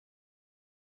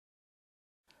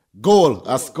Goal,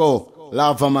 Asco,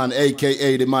 Lavaman,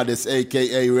 aka the Maddest,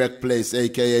 aka Wreck Place,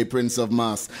 aka Prince of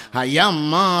Mass. I am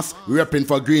Mass, repping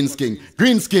for Greenzking.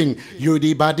 Greenzking, you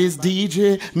the baddest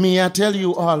DJ. Me, I tell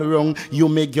you all wrong. You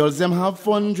make girls them have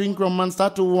fun, drink rum and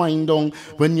start to wind down.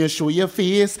 When you show your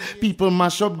face, people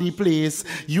mash up the place.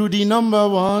 You the number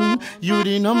one, you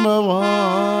the number one.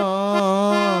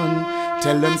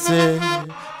 Tell them say,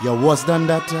 you're worse than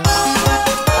that.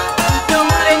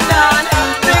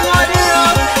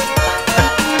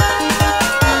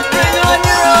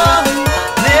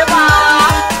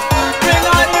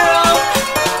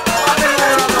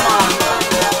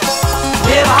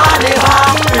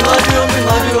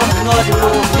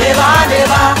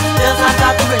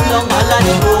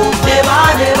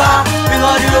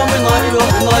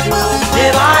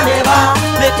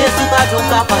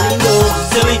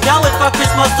 So we can't wait for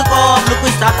Christmas to come. Look,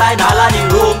 we start time all on the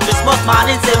road. Christmas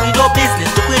morning say we no business.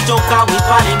 Look, we jump and we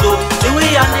falling though. See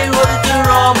we on the road to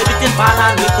rum, everything pan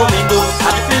and we coming though.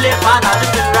 And the feel it pan and the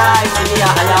feel right. See we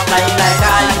are higher flying like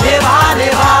I. Never,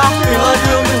 bring on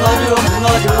the room, bring on the room, bring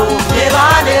on the room. Never,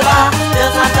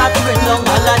 there's Santa to bring down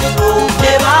all on the road.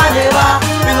 Never,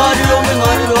 bring on the room, bring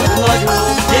on the room, bring on the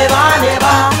room. Never,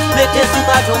 make a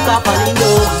super jump and falling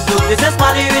though. Look, this is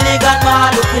money really got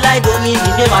mad. Looking like don't mean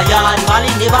in never yarn.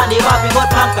 Money never bring out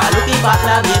Panka. Looking back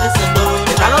like me listen though.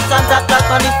 They call up Santa Claus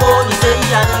on the phone. He say he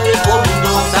and he ain't coming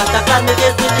down. Santa Claus make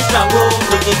it with the strong room.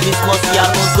 Looking Christmas he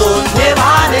almost done.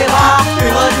 Never,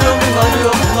 bring on the room, bring on the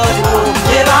room, bring on the room.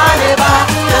 Never,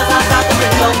 tell Santa to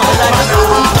bring down my life.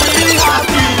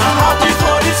 Happy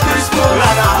for this Christmas.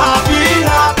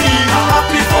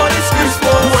 Happy for this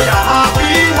Christmas. Boy,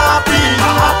 happy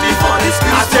for this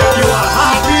Christmas. I tell you I'm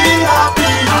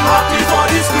happy for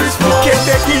this Christmas. Me cake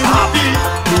baking, happy.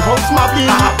 Me house mopping,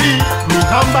 happy. Me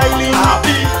hand biling,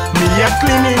 happy. Me air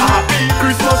cleaning, happy.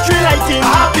 Christmas tree lighting,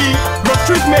 happy. Road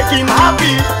trip making,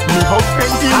 happy. Me house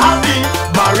painting, happy.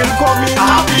 Barrel coming,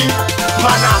 happy.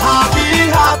 Man,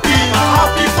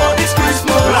 happy for this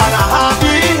Christmas. Man,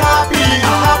 happy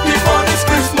for this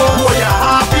Christmas. Boy,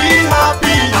 happy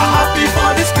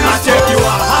for this Christmas. I tell you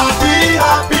I'm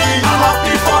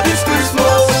happy for this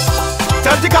Christmas.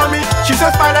 Tell the call me, she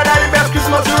says Spider that the best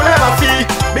Christmas you'll ever see.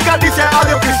 Because this year all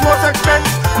your Christmas expense,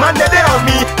 man they on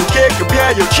me. You cake, you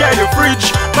beer, you chair, your fridge,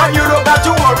 man you don't got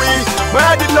to worry. But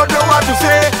I did not know what to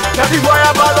say. That is why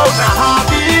I'm all out now.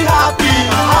 Happy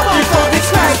for this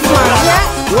Christmas.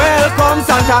 Welcome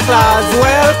Santa Claus,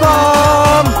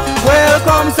 welcome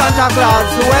Santa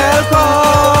Claus,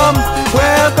 welcome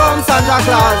Santa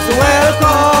Claus,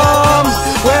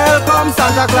 welcome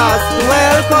Santa Claus,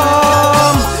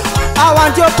 welcome. I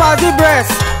want you for the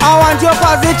breast, I want you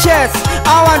for the chest,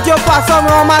 I want you for some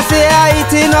rum. I say I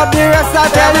eating up the rest. I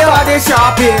tell everybody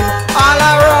shopping all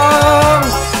around,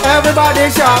 everybody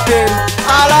shopping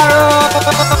all around.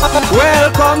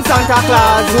 Welcome Santa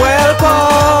Claus,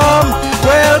 welcome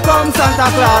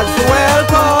Santa Claus,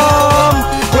 welcome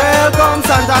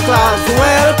Santa Claus,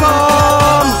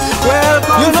 welcome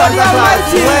you know Santa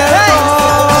Claus,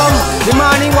 welcome. The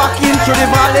morning walking through the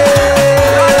valley.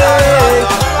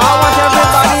 I want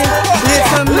everybody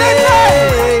listen to me.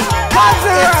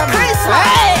 It's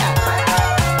Christmas.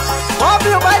 Hope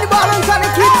you buy the balloons and the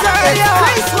kids are here. It's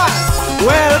Christmas.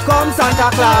 Welcome Santa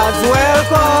Claus,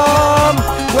 welcome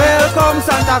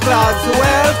Santa Claus,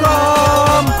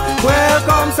 welcome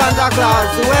Santa Claus,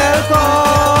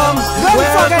 welcome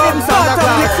Santa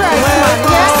Claus,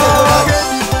 welcome.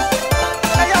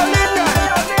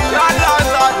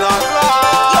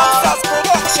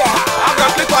 I'm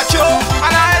gonna click what you, and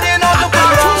I didn't know the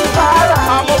program.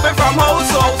 I'm moving from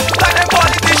house like a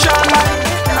politician.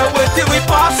 And wait till we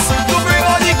pass to bring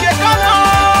all the cake on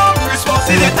home. Christmas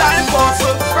is the time for so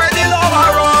spread the love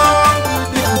around.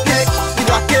 Little cake, you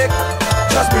got cake,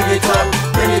 just bring it on.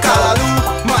 Bring it all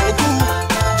aloo, my too.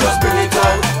 Just bring it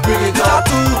on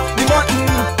too. The mutton,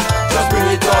 just bring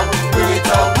it on.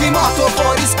 The motto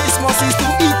for this Christmas is to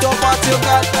eat up at your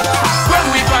God. When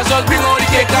we pass us, bring all the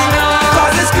cake and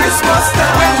cause it's Christmas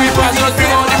time. when we pass us,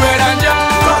 bring all the bread and jam.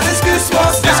 Cause it's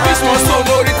Christmas time. This Christmas, don't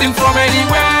know the thing from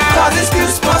anywhere. Cause it's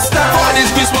Christmas time. For this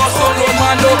Christmas, don't know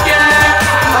man, no care.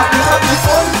 Happy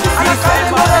fun, and a kind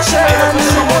moderation.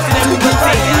 To give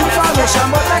her the information,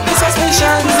 but like the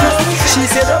suspicion. She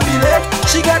said don't be late,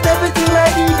 she got everything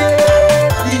ready there.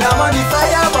 The ham and the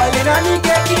fire boiling and the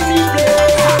cake in the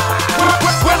plate.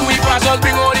 When we pass us,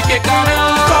 bring all the cake and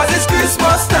Cause it's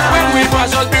Christmas time. when we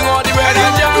pass us, bring all the bread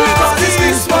and jam. Cause it's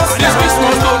Christmas time. This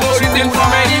Christmas, don't know the thing from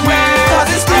anywhere. Cause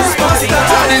it's Christmas time.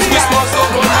 For this Christmas,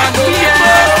 don't know man, no care.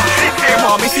 Hey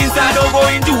mommy, since I don't go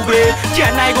in Dubai,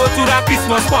 can I go to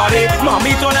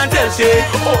she.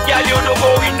 Oh girl, you don't go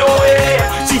in nowhere.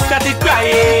 She started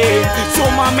crying, so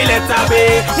mommy let her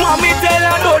be. Mommy tell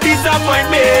her no disappoint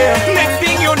me. Next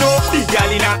thing you know, the girl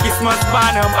in a Christmas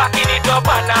banner, backing it up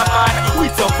and a man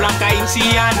with some flanker in she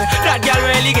hand. That girl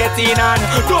really getting on.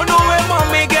 Don't know where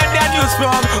mommy get that news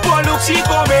from, but look she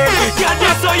coming. Girl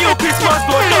just saw you Christmas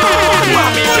go down.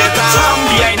 Mommy better ham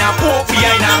behind her, pork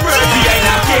behind her, bread behind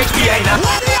her, cake behind her.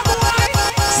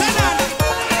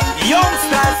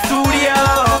 Youngster Studio.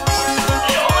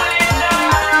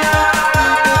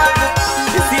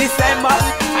 You see this time, boss?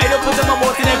 I don't put my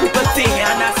mouth in every thing, you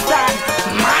understand?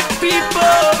 Mad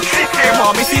people. Hey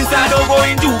mommy, since I don't go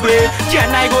in Dubai,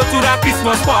 can I go to that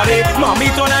Christmas party? Mommy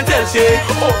turn and tell she,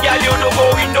 oh girl, you don't go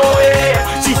in nowhere.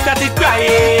 She started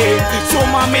crying, so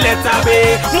mommy let her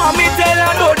be. Mommy tell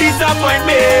her no disappoint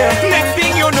me. Next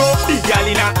thing you know, the girl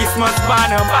in a Christmas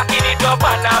banner, backing it up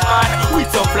and a man with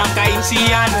some flanker in she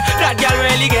hand. That girl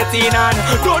really getting on.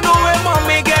 Don't know where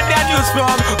mommy get that news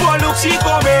from, but look she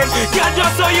coming. Girl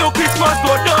just saw you Christmas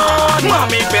go down.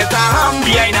 Mommy better ham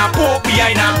behind her, pork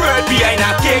behind her, bread behind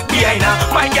her, cake behind her.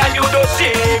 My girl you don't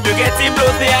shame, you get him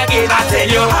blows there again. I tell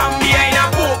you ham behind her,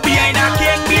 pork behind her,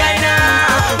 cake behind her.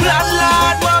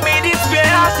 Lord, mommy this fair,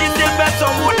 she still bet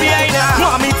some wood behind her.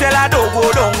 Mommy tell her don't go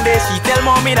down there, she tell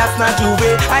mommy that's not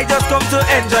Juve. I just come to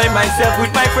enjoy myself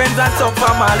with my friends and some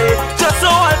family. Just so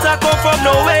Walter come from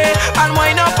nowhere and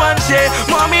wind up and share.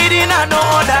 Mommy didn't know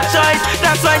other choice,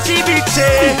 that's why she big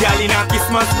share. The girl in a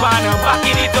Christmas banner,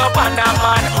 backing it up and a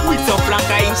man with some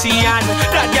flanker in she hand.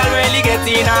 That girl really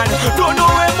getting on. Don't know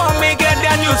where mommy get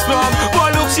that news from,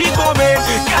 but look she coming.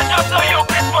 Girl just saw you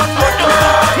Christmas go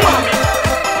down. Mommy.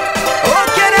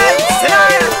 Okay then, say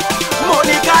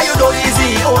Monica, you do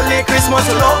easy. Only Christmas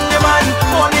love the man.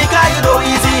 Monica, you do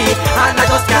easy, and I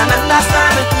just can't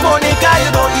understand. Monica,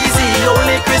 you do easy.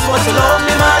 Only Christmas love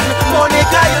the man.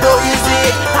 Monica, you do easy,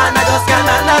 and I just can't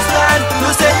understand. You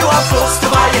say you have clothes to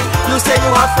buy, you say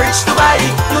you have fridge to buy,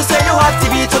 you say you have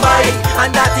TV to buy,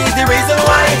 and that is the reason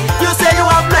why. You say you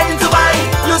have plane to buy,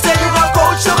 you say you have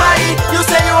coach to buy, you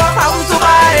say you have house to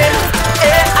buy.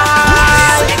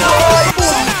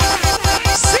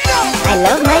 I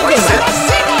love my baby.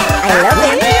 I love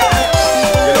him.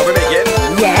 You love him again?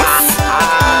 Yes.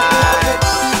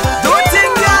 Don't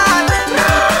think that.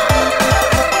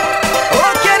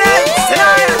 Okay then,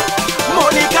 say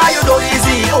Monica, you do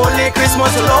easy. Only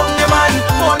Christmas love the man.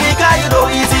 Monica, you do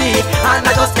easy, and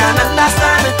I just can't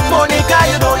understand. Monica,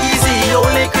 you do easy.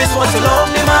 Only Christmas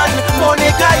love the man.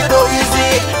 Monica, you do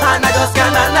easy, and I just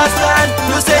can't understand.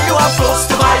 You say you have clothes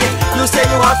to buy, you say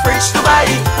you have fridge to buy,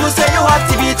 you say you have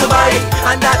TV to buy,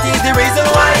 and that is the reason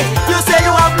why. You say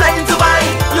you have plane to buy,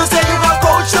 you say you have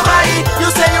coach to buy, you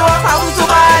say you have house to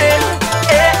buy.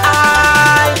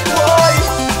 AI, boy,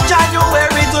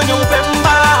 January to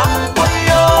November, boy,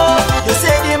 you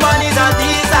say the man is a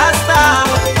disaster,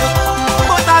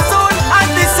 but as soon as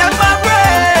December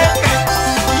break,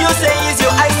 you say is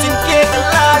your icing cake,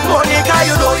 lad. Monica,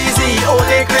 you do easy.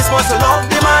 Only Christmas love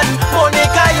the man.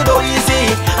 Monica, you do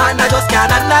easy, and I just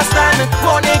can't understand.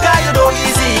 Monica, you do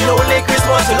easy. Only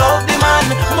Christmas love the man.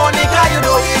 Monica, you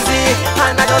do easy,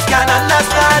 and I just can't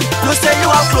understand. You say you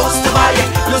have clothes to buy,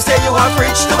 you say you have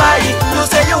fridge to buy, you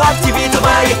say you have TV to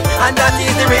buy, and that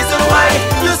is the reason why.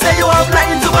 You say you have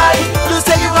plane to buy,